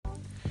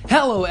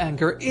Hello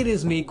Anchor, it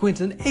is me,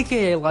 Quinton,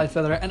 aka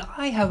Lightfeather, and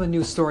I have a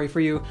new story for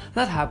you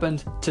that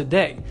happened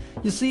today.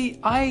 You see,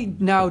 I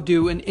now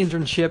do an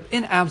internship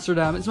in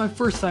Amsterdam. It's my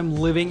first time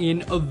living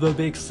in the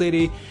big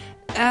city,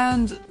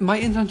 and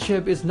my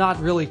internship is not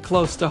really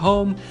close to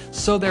home,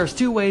 so there's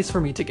two ways for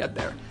me to get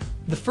there.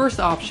 The first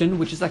option,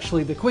 which is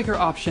actually the quicker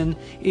option,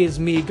 is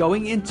me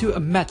going into a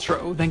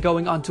metro, then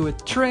going onto a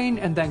train,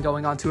 and then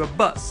going onto a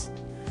bus.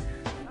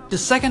 The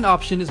second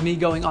option is me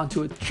going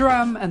onto a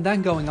tram and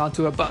then going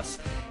onto a bus.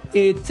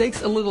 It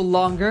takes a little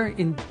longer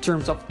in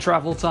terms of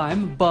travel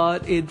time,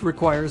 but it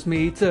requires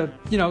me to,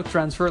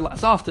 transfer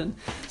less often.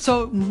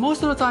 So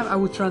most of the time I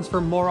would transfer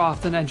more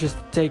often and just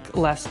take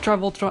less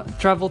travel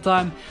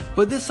time.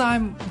 But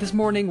this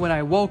morning when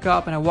I woke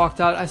up and I walked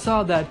out, I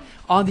saw that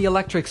on the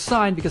electric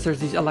sign, because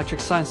there's these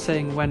electric signs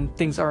saying when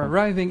things are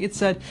arriving, it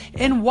said,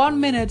 in 1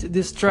 minute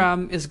this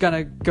tram is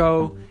gonna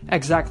go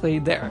exactly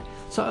there.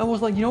 So I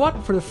was like, you know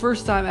what? For the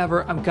first time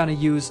ever, I'm gonna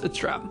use a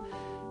tram.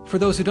 For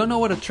those who don't know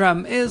what a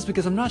tram is,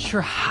 because I'm not sure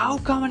how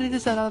common it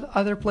is at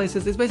other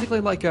places, it's basically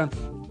like a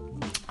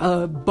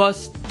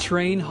bus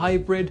train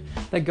hybrid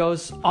that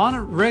goes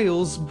on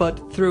rails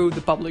but through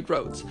the public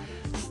roads,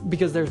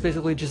 because there's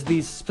basically just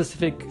these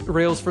specific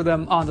rails for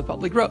them on the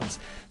public roads.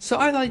 So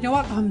I thought, you know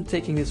what, I'm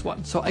taking this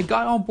one. So I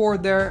got on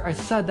board there, I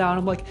sat down,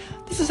 I'm like,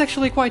 this is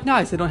actually quite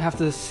nice. I don't have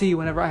to see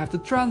whenever I have to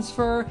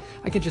transfer.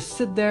 I can just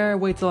sit there,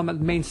 wait till I'm at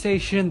the main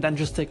station, then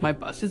just take my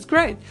bus. It's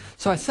great.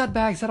 So I sat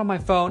back, sat on my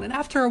phone, and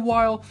after a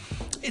while,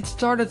 it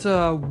started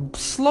to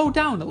slow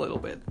down a little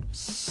bit.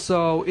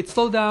 So it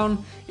slowed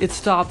down, it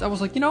stopped. I was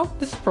like,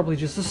 this is probably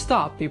just a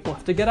stop. People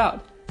have to get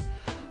out.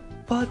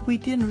 But we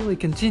didn't really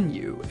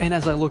continue, and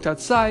as I looked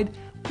outside,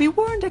 we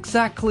weren't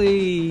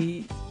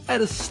exactly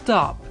at a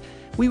stop.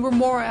 We were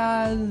more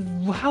at,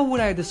 how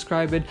would I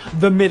describe it,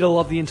 the middle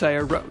of the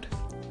entire road.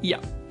 Yeah.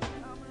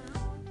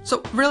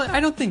 So really, I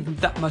don't think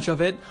that much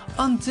of it,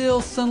 until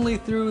suddenly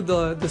through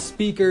the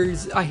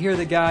speakers, I hear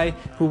the guy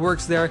who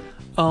works there,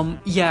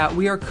 yeah,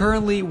 we are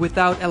currently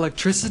without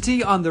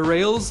electricity on the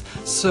rails,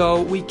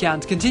 so we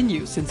can't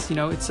continue, since,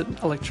 it's an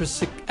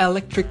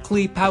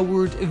electrically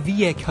powered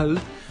vehicle.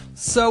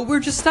 So we're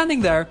just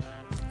standing there,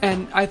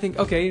 and I think,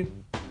 okay,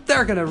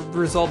 they're gonna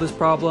resolve this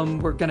problem,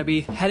 we're gonna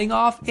be heading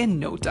off in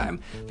no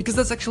time. Because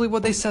that's actually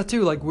what they said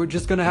too, like, we're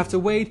just gonna have to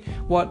wait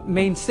what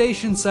main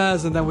station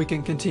says, and then we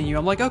can continue.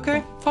 I'm like,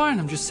 okay, fine,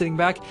 I'm just sitting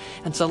back,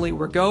 and suddenly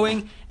we're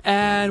going,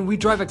 and we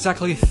drive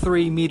exactly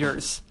 3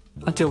 meters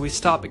until we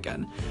stop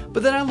again.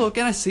 But then I look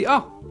and I see,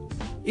 oh,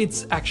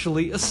 it's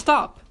actually a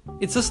stop.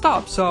 It's a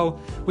stop, so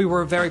we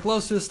were very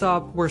close to the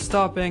stop, we're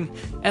stopping,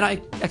 and I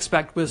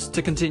expect was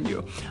to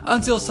continue.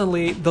 Until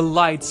suddenly the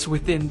lights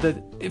within the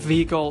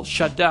vehicle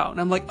shut down.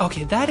 I'm like,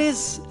 okay, that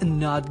is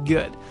not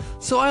good.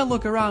 So I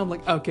look around, I'm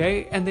like,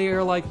 okay, and they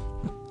are like,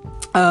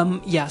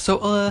 yeah, so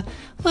a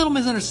little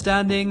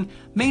misunderstanding.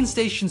 Main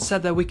station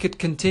said that we could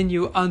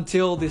continue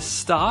until this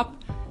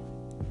stop,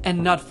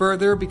 and not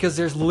further, because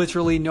there's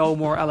literally no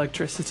more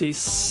electricity,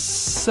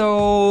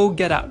 so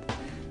get out.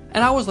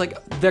 And I was like,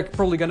 they're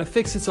probably gonna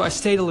fix it, so I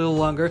stayed a little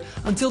longer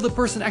until the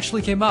person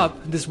actually came up,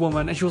 this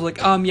woman, and she was like,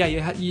 yeah, you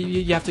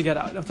have to get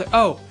out. I was like,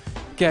 oh,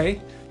 okay.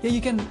 Yeah,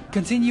 you can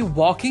continue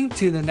walking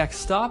to the next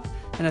stop,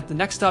 and at the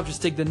next stop,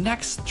 just take the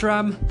next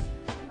tram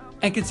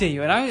and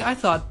continue. And I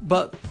thought,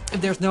 but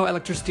if there's no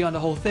electricity on the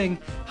whole thing,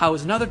 how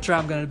is another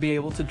tram gonna be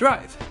able to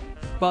drive?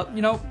 But,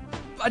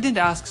 I didn't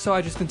ask, so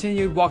I just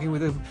continued walking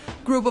with a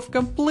group of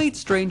complete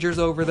strangers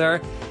over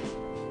there.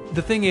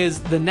 The thing is,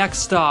 the next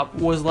stop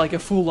was like a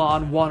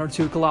full-on 1 or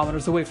 2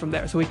 kilometers away from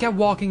there. So we kept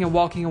walking and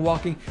walking and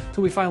walking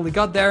till we finally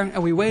got there,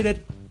 and we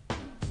waited.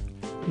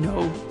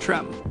 No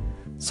tram.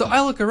 So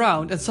I look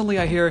around and suddenly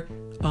I hear,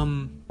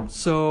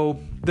 so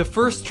the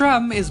first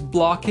tram is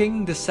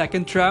blocking the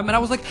second tram, and I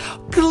was like,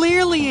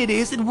 clearly it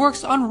is. It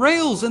works on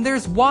rails, and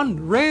there's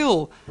one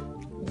rail.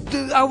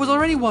 I was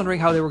already wondering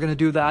how they were gonna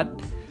do that.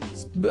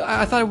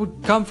 I thought it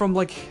would come from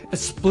like a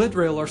split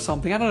rail or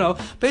something, I don't know.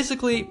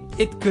 Basically,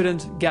 it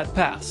couldn't get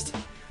past.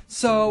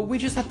 So we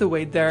just had to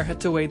wait there,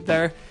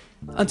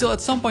 until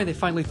at some point they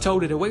finally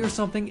towed it away or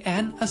something,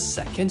 and a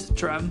second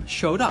tram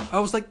showed up. I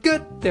was like,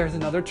 good, there's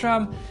another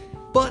tram.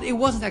 But it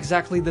wasn't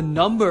exactly the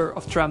number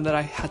of tram that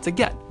I had to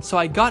get. So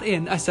I got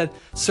in, I said,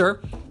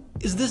 sir,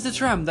 is this the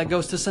tram that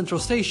goes to Central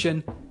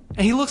Station?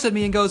 And he looks at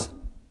me and goes,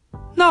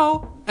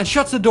 no, and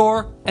shuts the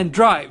door and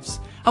drives.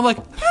 I'm like,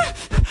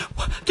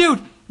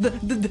 dude,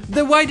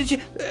 why did you?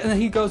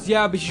 And he goes,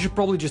 yeah, but you should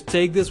probably just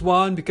take this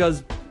one,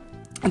 because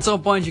at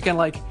some point you can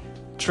like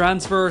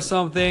transfer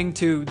something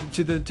to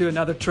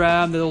another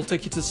tram that'll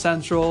take you to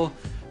Central,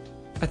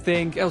 I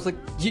think. I was like,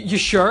 you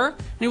sure?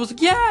 And he was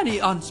like, yeah. And he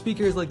on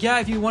speaker is like, yeah,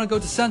 if you want to go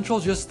to Central,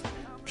 just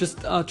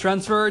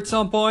transfer at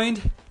some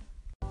point.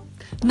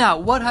 Now,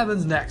 what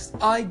happens next?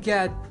 I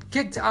get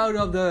kicked out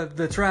of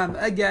the tram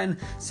again,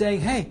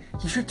 saying, hey,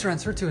 you should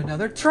transfer to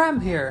another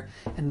tram here.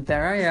 And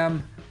there I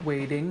am,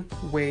 waiting,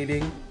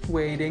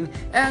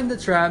 and the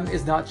tram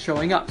is not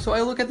showing up. So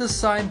I look at the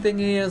sign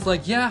thingy, and it's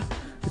like, yeah,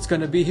 it's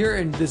gonna be here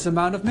in this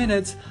amount of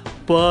minutes,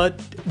 but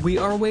we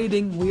are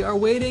waiting,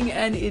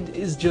 and it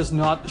is just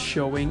not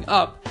showing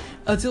up.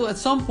 Until at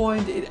some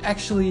point, it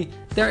actually,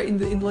 there in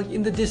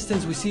the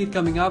distance, we see it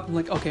coming up. I'm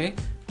like, okay,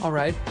 all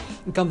right.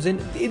 It comes in.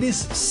 It is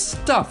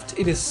stuffed.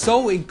 It is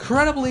so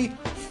incredibly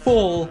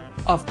full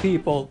of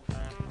people.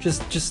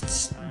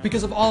 Just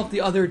because of all of the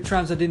other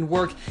trams that didn't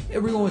work,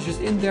 everyone was just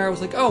in there. I was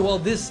like, oh, well,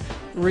 this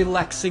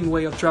relaxing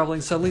way of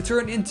traveling suddenly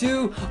turned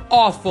into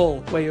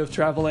awful way of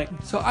traveling.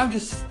 So I'm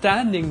just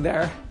standing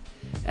there,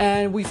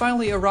 and we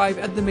finally arrive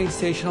at the main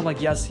station. I'm like,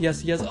 yes,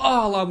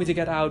 oh, allow me to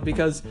get out,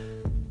 because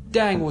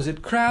dang, was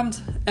it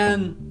crammed.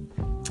 And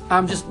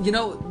I'm just,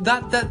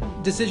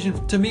 that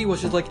decision to me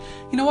was just like,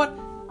 you know what?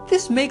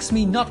 This makes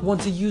me not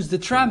want to use the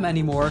tram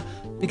anymore,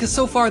 because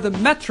so far the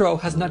metro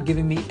has not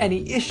given me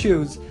any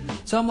issues.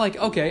 So I'm like,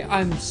 okay,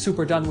 I'm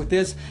super done with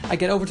this. I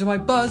get over to my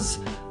bus.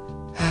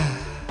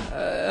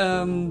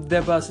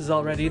 The bus is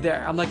already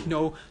there. I'm like,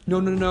 no.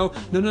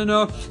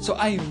 So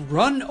I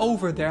run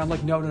over there. I'm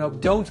like, no,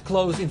 don't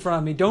close in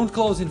front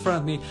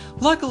of me.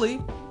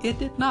 Luckily, it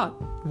did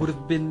not. Would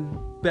have been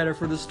better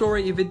for the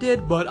story if it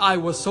did, but I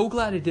was so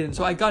glad it didn't.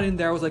 So I got in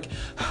there. I was like,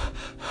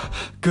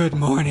 good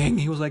morning.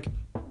 He was like,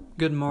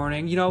 good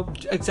morning.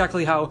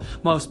 Exactly how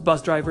most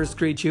bus drivers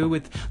greet you,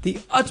 with the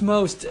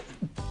utmost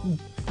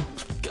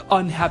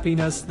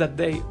unhappiness that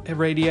they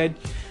radiate.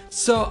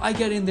 So I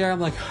get in there, I'm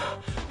like,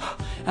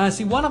 and I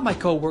see one of my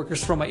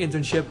co-workers from my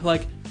internship,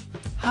 like,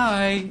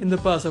 hi, in the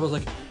bus. I was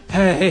like,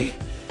 hey.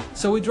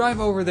 So we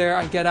drive over there,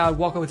 I get out,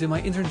 walk over to my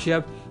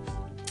internship.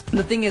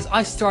 The thing is,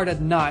 I start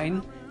at 9.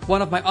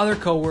 One of my other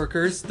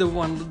co-workers, the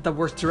one that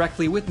works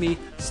directly with me,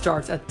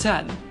 starts at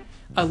 10.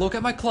 I look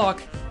at my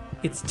clock,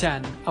 it's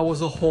 10. I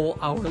was a whole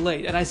hour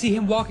late. And I see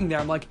him walking there.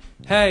 I'm like,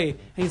 hey.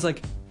 And he's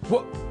like,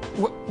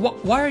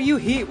 why are you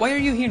here? Why are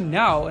you here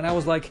now? And I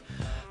was like,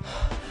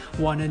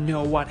 want to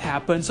know what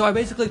happened? So I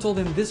basically told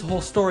him this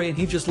whole story, and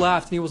he just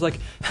laughed. And he was like,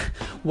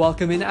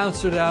 welcome in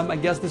Amsterdam. I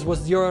guess this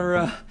was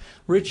your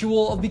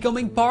ritual of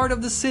becoming part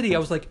of the city. I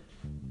was like,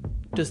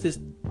 does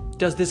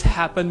this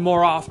happen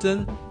more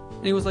often?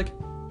 And he was like,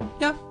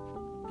 yeah,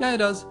 it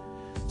does.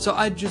 So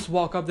I just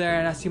walk up there,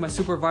 and I see my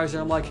supervisor.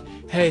 I'm like,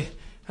 hey,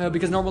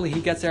 because normally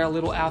he gets there a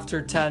little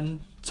after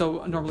 10.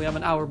 So normally I'm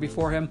an hour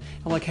before him.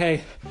 I'm like,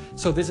 hey,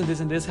 so this and this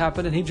and this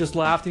happened. And he just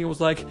laughed, and he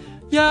was like,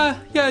 yeah,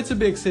 it's a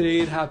big city,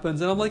 it happens.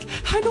 And I'm like,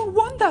 I don't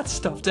want that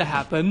stuff to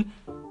happen,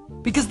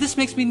 because this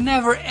makes me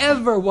never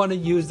ever want to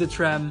use the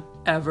tram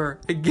ever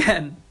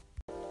again.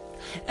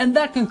 And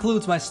that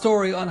concludes my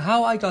story on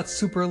how I got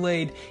super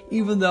late,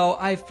 even though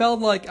I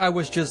felt like I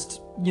was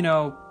just,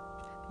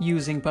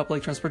 using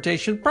public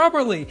transportation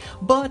properly.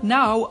 But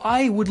now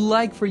I would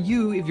like for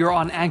you, if you're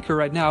on Anchor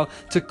right now,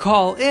 to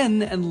call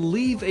in and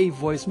leave a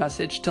voice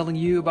message telling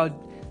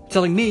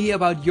me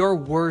about your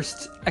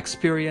worst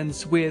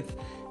experience with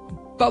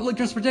public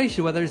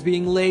transportation, whether it's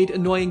being late,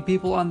 annoying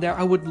people on there.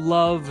 I would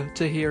love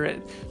to hear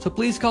it. So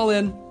please call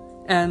in,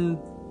 and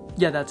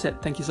yeah, that's it.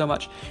 Thank you so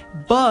much.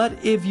 But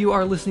if you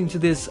are listening to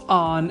this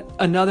on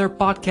another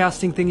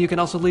podcasting thing, you can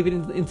also leave it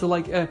into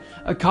like a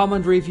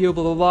comment review,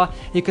 blah, blah, blah.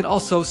 You can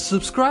also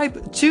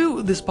subscribe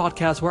to this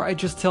podcast, where I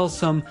just tell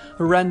some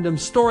random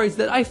stories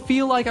that I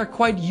feel like are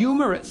quite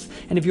humorous.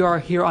 And if you are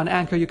here on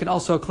Anchor, you can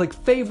also click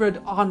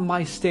favorite on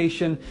my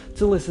station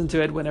to listen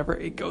to it whenever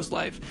it goes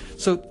live.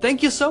 So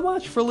thank you so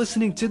much for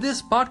listening to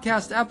this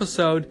podcast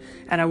episode,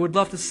 and I would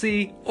love to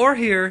see or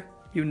hear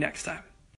you next time.